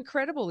Mr.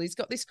 Incredible. He's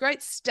got this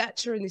great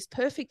stature and this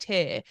perfect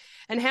hair.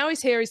 And how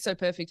his hair is so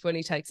perfect when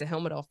he takes a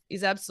helmet off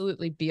is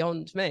absolutely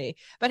beyond me.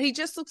 But he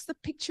just looks the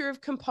picture of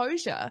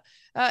composure,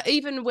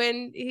 even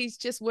when he's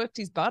just worked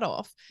his butt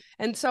off.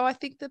 And so I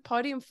think the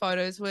podium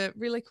photos were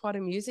really quite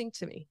amusing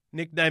to me.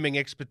 Nicknaming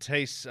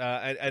expertise,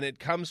 and it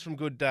comes from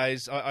good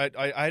days.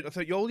 I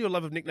thought all your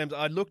love of nicknames,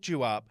 I looked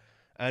you up.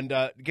 And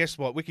guess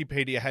what?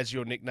 Wikipedia has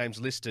your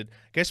nicknames listed.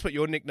 Guess what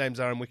your nicknames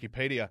are on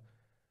Wikipedia?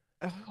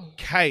 Oh.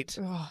 Kate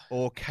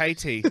or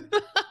Katie.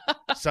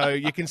 So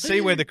you can see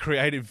where the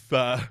creative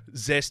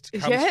zest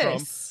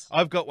comes from.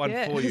 I've got one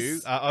for you.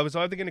 I was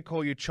either going to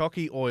call you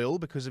Chalky Oil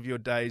because of your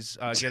days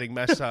getting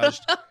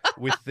massaged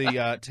with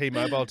the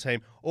T-Mobile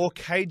team, or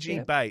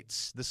KG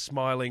Bates, the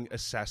smiling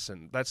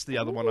assassin. That's the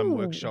other one I'm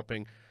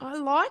workshopping. I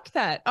like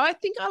that. I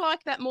think I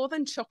like that more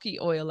than Chalky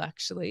Oil,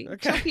 actually.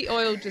 Okay. Chalky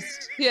Oil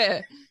just,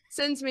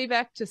 sends me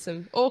back to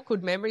some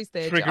awkward memories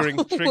there,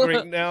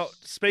 Triggering. Now,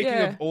 speaking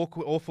of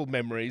awful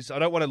memories, I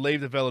don't want to leave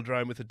the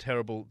velodrome with a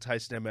terrible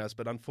taste in our mouths,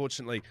 but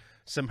unfortunately,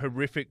 some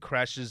horrific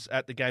crashes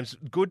at the games.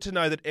 Good to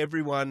know that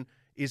everyone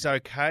is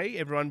okay.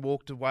 Everyone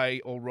walked away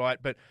all right.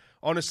 But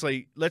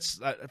honestly, let's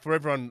for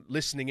everyone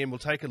listening in, we'll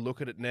take a look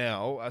at it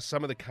now.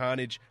 Some of the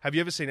carnage. Have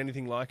you ever seen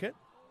anything like it?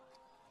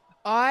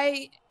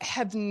 I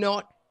have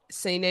not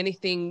seen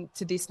anything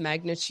to this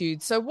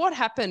magnitude. So what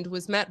happened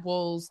was Matt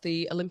Walls,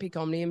 the Olympic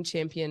Omnium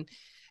champion,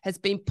 has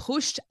been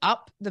pushed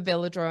up the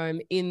velodrome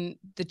in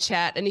the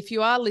chat. And if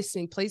you are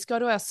listening, please go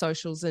to our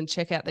socials and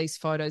check out these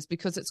photos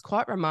because it's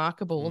quite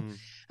remarkable.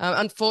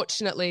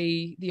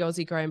 Unfortunately, the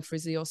Aussie Graham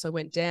Frizzey also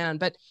went down,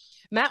 but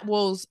Matt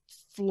Walls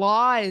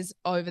flies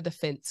over the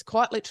fence,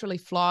 quite literally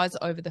flies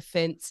over the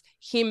fence,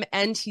 him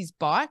and his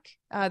bike.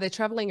 They're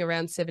traveling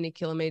around 70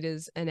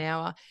 kilometers an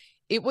hour.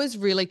 It was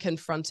really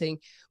confronting.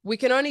 We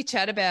can only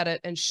chat about it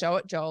and show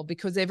it, Joel,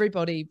 because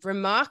everybody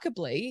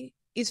remarkably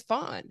is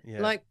fine,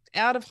 like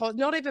out of,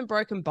 not even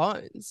broken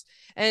bones.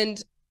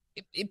 And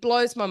it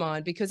blows my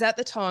mind because at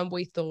the time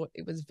we thought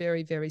it was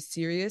very, very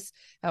serious.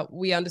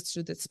 We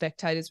understood that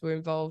spectators were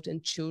involved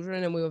and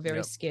children, and we were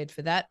very scared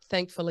for that.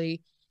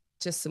 Thankfully,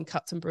 just some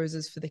cuts and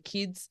bruises for the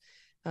kids.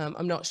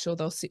 I'm not sure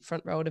they'll sit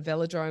front row at a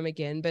velodrome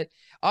again, but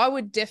I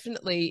would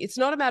definitely, it's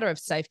not a matter of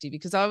safety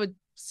because I would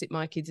sit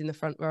my kids in the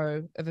front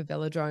row of a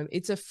velodrome.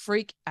 It's a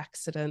freak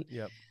accident.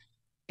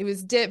 It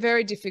was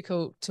very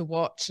difficult to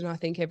watch, and I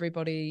think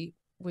everybody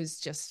was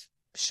just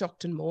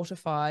shocked and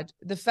mortified.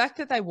 The fact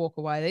that they walk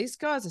away, these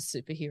guys are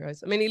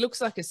superheroes. I mean, he looks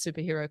like a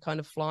superhero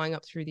kind of flying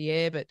up through the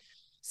air, but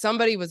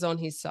somebody was on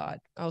his side.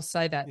 I'll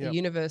say that. The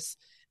universe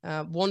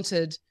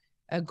wanted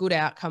a good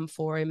outcome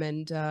for him.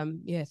 And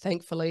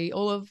thankfully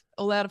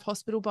all out of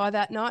hospital by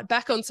that night,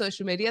 back on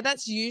social media.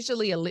 That's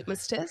usually a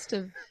litmus test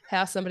of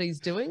how somebody's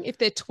doing. If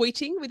they're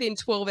tweeting within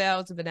 12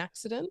 hours of an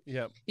accident,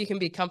 you can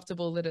be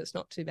comfortable that it's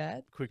not too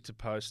bad. Quick to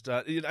post.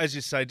 As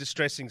you say,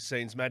 distressing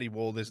scenes. Maddie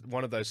Wall, there's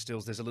one of those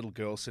stills. There's a little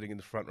girl sitting in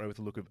the front row with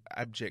a look of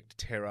abject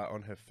terror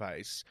on her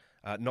face.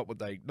 Not what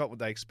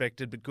they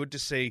expected, but good to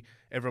see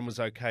everyone was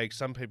okay.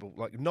 Some people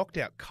knocked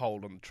out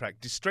cold on the track.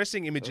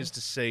 Distressing images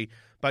to see,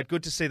 but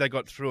good to see they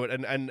got through it.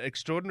 And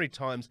extraordinary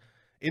times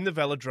in the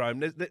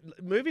velodrome.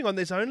 Moving on,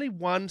 there's only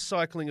one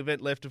cycling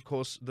event left, of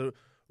course, the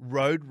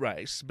road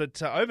race. But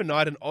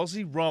overnight, an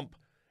Aussie romp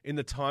in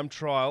the time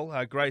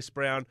trial. Grace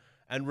Brown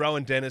and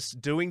Rowan Dennis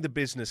doing the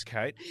business,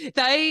 Kate.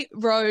 They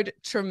rode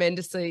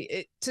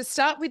tremendously. To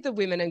start with the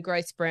women and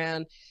Grace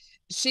Brown,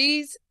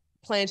 she's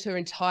planned her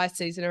entire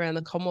season around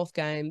the Commonwealth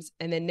Games,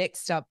 and then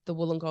next up the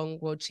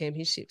Wollongong World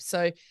Championships.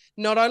 So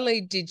not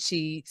only did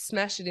she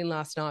smash it in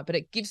last night, but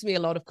it gives me a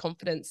lot of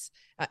confidence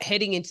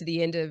heading into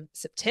the end of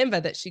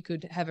September that she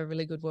could have a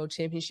really good World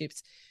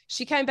Championships.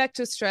 She came back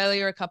to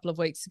Australia a couple of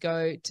weeks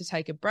ago to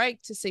take a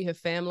break to see her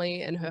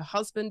family and her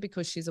husband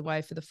because she's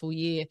away for the full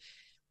year,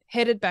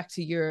 headed back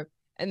to Europe,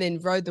 and then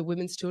rode the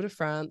Women's Tour de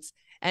France.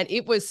 And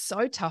it was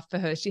so tough for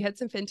her. She had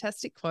some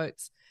fantastic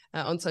quotes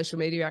on social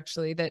media,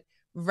 actually, that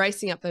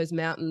racing up those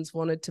mountains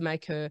wanted to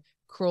make her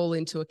crawl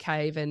into a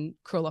cave and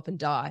crawl up and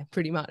die,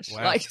 pretty much.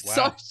 Wow.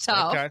 So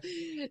tough.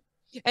 Okay.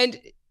 And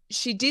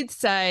she did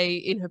say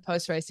in her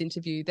post-race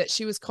interview that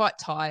she was quite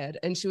tired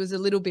and she was a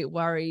little bit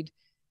worried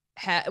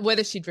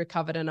whether she'd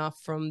recovered enough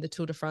from the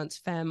Tour de France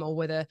fam or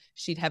whether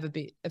she'd have a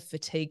bit of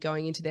fatigue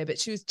going into there. But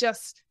she was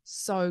just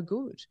so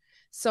good,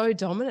 so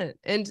dominant.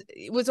 And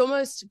it was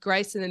almost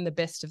Grayson and the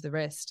best of the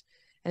rest.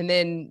 And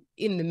then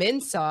in the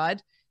men's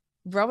side,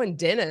 Rowan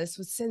Dennis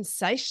was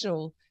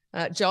sensational.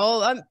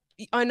 Joel,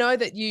 I know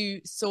that you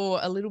saw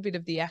a little bit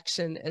of the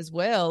action as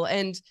well.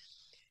 And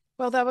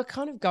well, they were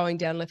kind of going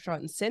down left,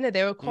 right, and centre.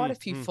 There were quite a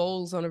few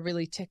falls on a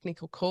really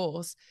technical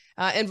course.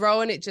 And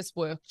Rowan, it just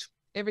worked.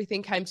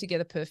 Everything came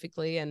together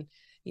perfectly. And,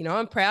 you know,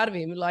 I'm proud of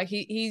him. Like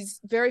he's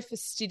very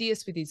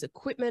fastidious with his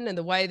equipment and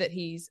the way that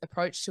he's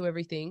approached to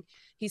everything.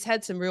 He's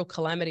had some real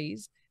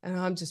calamities. And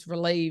I'm just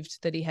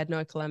relieved that he had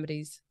no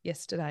calamities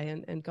yesterday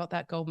and got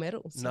that gold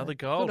medal. So another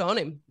gold. Good on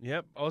him.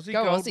 Yep. Aussie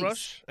Go gold Aussies.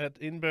 rush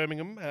in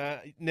Birmingham.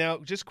 Now,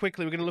 just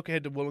quickly, we're going to look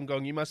ahead to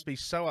Wollongong. You must be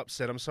so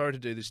upset. I'm sorry to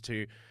do this to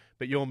you.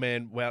 But your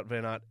man, Wout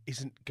van Aert,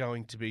 isn't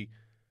going to be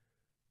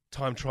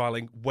time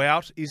trialling.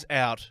 Wout is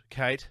out,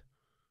 Kate.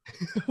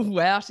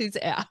 Wout is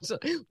out.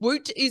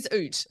 Woot is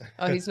oot.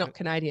 Oh, he's not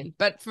Canadian.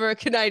 But for a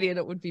Canadian,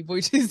 it would be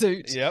Woot is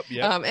oot. Yep.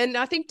 And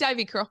I think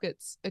Davy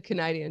Crockett's a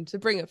Canadian, to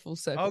bring it full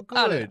circle. Oh,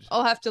 good.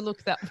 I'll have to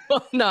look that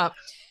one up.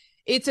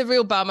 It's a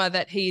real bummer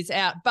that he's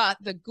out. But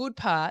the good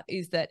part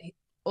is that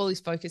all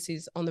his focus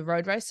is on the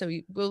road race, so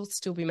he will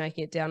still be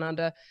making it down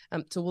under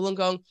to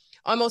Wollongong.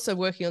 I'm also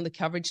working on the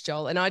coverage,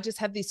 Joel, and I just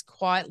have this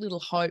quiet little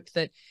hope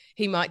that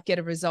he might get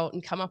a result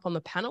and come up on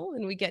the panel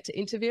and we get to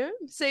interview him.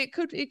 See, it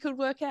could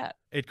work out.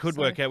 It could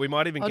work out. We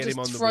might even get him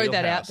on the Wheelhouse. I'll just throw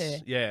that out there.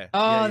 Yeah.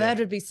 Oh, that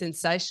would be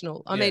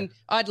sensational. I mean,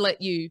 I'd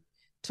let you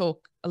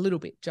talk a little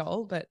bit,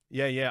 Joel, but...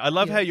 Yeah. I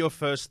love how your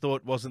first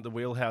thought wasn't the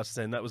Wheelhouse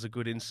then. That was a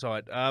good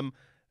insight.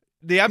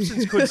 The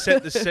absence could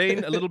set the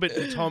scene a little bit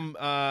for Tom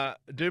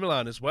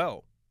Dumoulin as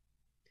well.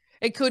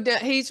 It could.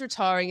 He's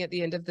retiring at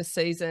the end of the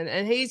season,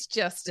 and he's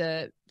just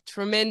a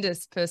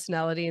tremendous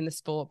personality in the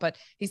sport. But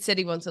he said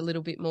he wants a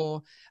little bit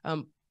more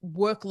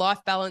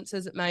work-life balance,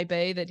 as it may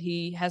be, that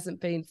he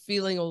hasn't been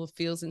feeling all the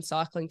feels in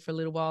cycling for a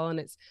little while, and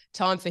it's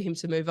time for him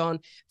to move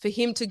on. For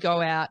him to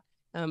go out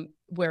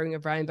wearing a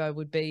rainbow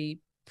would be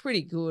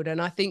pretty good.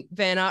 And I think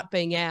Van Aert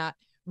being out,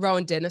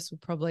 Rowan Dennis will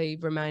probably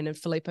remain, and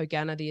Filippo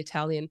Ganna, the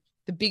Italian,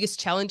 the biggest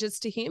challenges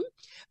to him.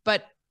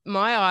 But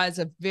my eyes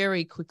are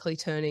very quickly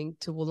turning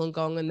to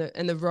Wollongong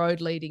and the road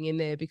leading in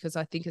there, because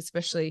I think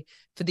especially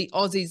for the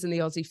Aussies and the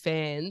Aussie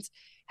fans,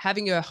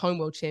 having a home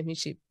world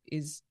championship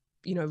is,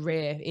 you know,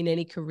 rare in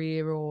any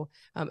career or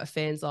a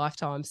fan's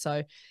lifetime.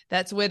 So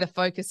that's where the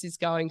focus is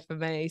going for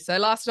me. So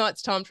last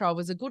night's time trial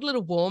was a good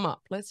little warm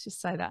up. Let's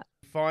just say that.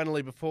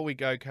 Finally, before we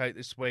go, Kate,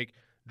 this week,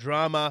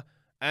 drama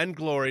and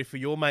glory for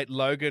your mate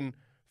Logan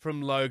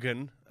from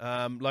Logan.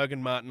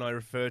 Logan Martin I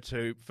refer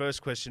to.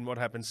 First question, what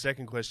happened?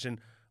 Second question,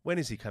 when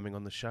is he coming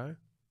on the show?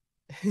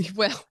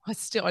 Well,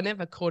 I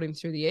never caught him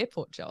through the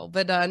airport, Joel.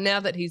 But now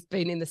that he's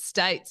been in the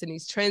States and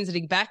he's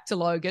transiting back to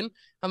Logan,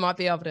 I might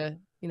be able to,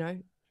 you know,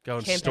 go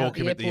and stalk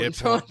him at the airport and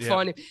try and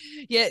find him.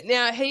 Yeah,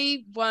 now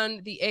he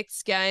won the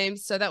X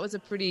Games, so that was a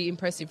pretty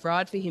impressive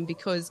ride for him,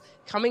 because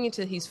coming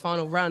into his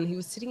final run, he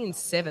was sitting in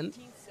 7th.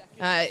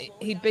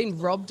 He'd been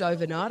robbed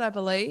overnight, I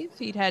believe.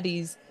 He'd had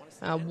his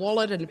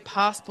wallet and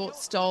passport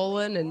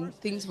stolen, and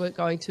things weren't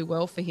going too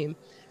well for him.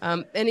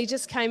 And he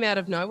just came out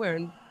of nowhere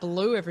and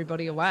blew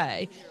everybody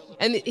away.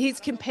 And his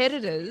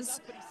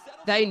competitors,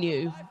 they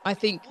knew. I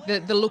think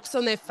the looks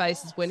on their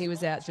faces when he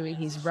was out doing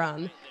his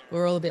run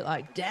were all a bit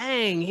like,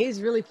 dang,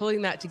 he's really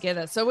pulling that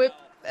together. So we're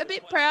a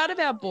bit proud of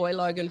our boy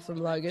Logan from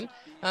Logan.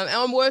 And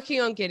I'm working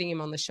on getting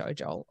him on the show,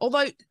 Joel.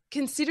 Although,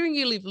 considering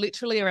you live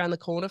literally around the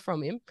corner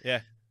from him,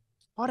 I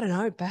don't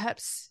know,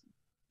 perhaps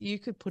you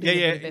could put him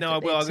in. No,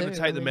 well, I'm going to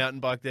take the mountain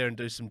bike there and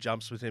do some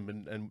jumps with him,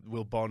 and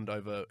we'll bond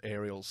over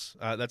aerials.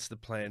 That's the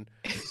plan.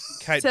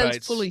 Kate Sounds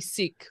Bates. fully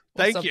sick.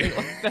 Or Thank something you.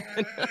 Like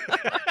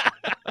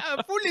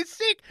that. Fully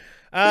sick.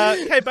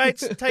 Kate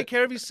Bates, take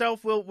care of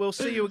yourself. We'll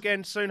see you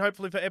again soon,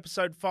 hopefully for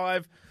episode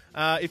 5.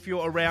 If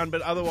you're around,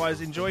 but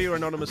otherwise enjoy your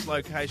anonymous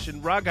location.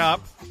 Rug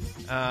up.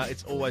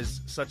 It's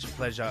always such a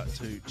pleasure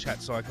to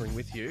chat cycling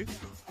with you.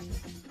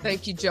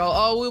 Thank you, Joel.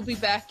 Oh, we'll be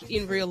back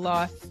in real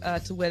life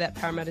to wear that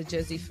Parramatta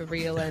jersey for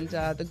real. And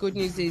the good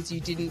news is you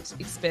didn't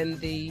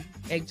expend the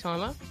egg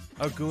timer.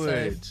 Oh,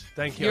 good. So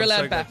thank you. You're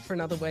allowed back for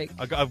another week.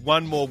 I have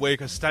one more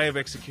week, a stay of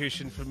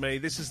execution for me.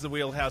 This is the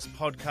Wheelhouse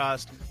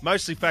podcast,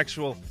 mostly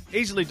factual,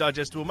 easily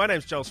digestible. My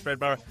name's Joel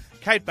Spreadborough.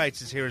 Kate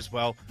Bates is here as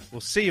well.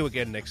 We'll see you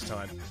again next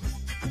time.